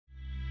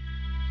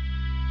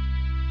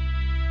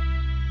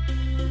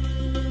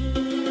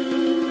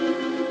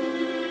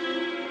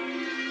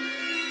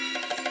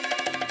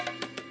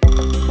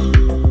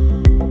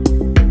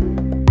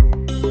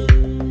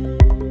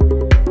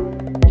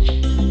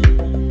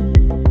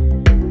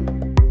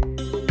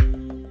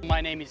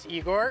is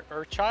Igor,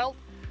 or Child,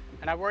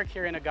 and I work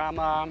here in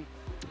Agama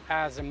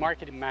as a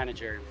marketing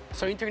manager.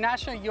 So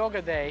International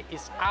Yoga Day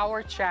is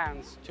our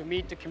chance to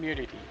meet the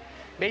community.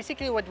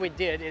 Basically what we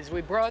did is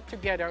we brought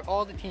together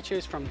all the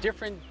teachers from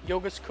different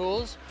yoga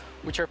schools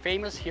which are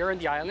famous here on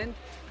the island,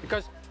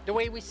 because the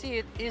way we see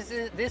it is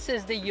this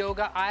is the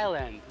yoga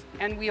island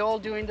and we all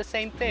doing the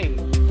same thing.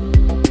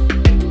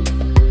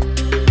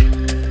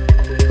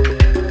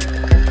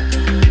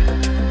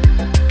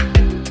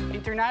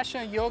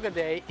 International Yoga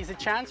Day is a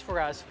chance for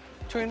us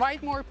to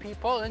invite more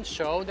people and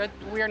show that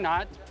we are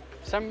not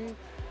some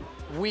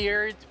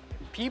weird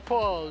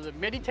people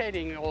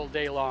meditating all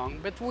day long,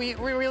 but we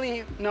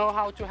really know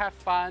how to have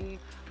fun,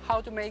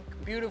 how to make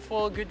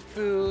beautiful, good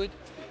food,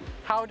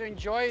 how to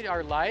enjoy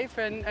our life,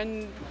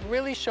 and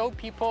really show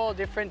people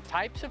different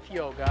types of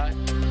yoga.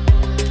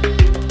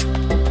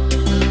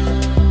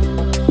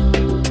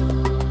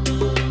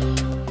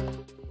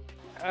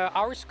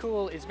 Our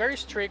school is very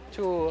strict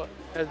to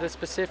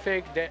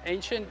the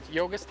ancient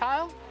yoga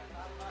style,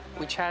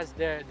 which has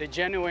the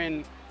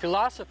genuine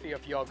philosophy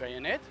of yoga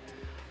in it.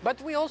 But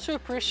we also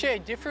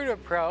appreciate a different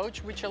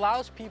approach which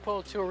allows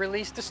people to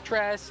release the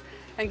stress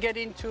and get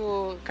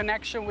into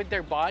connection with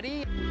their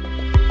body.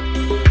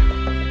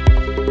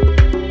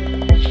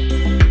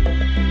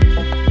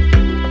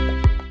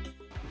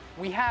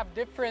 We have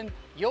different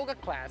yoga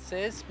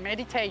classes,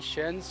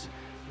 meditations,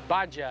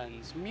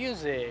 bhajans,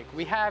 music.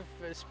 We have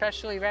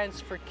special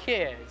events for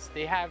kids.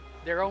 They have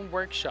their own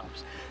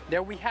workshops.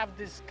 There we have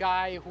this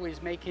guy who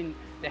is making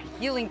the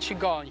healing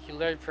qigong he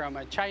learned from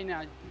a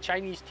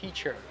Chinese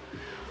teacher.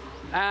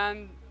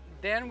 And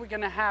then we're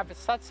gonna have a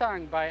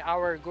satsang by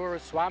our Guru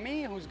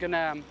Swami, who's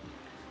gonna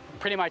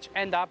pretty much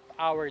end up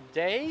our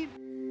day.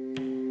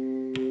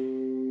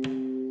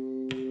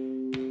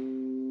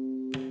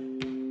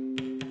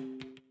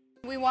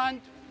 We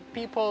want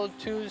people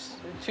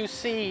to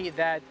see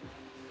that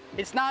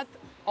it's not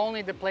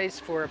only the place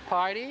for a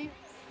party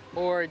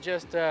or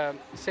just a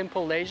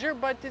simple leisure,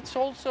 but it's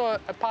also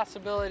a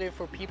possibility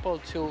for people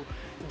to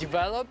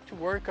develop, to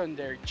work on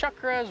their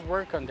chakras,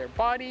 work on their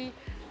body,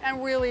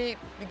 and really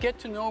get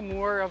to know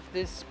more of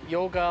this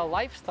yoga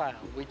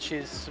lifestyle, which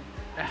is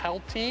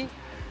healthy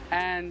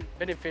and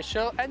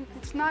beneficial, and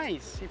it's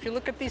nice. If you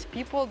look at these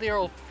people, they're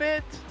all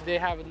fit, they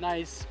have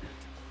nice,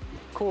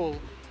 cool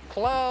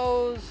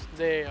clothes,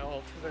 they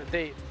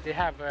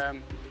have a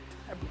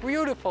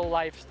beautiful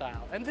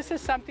lifestyle, and this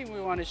is something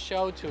we want to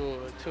show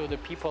to the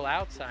people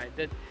outside,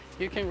 that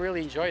you can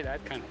really enjoy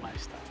that kind of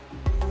lifestyle.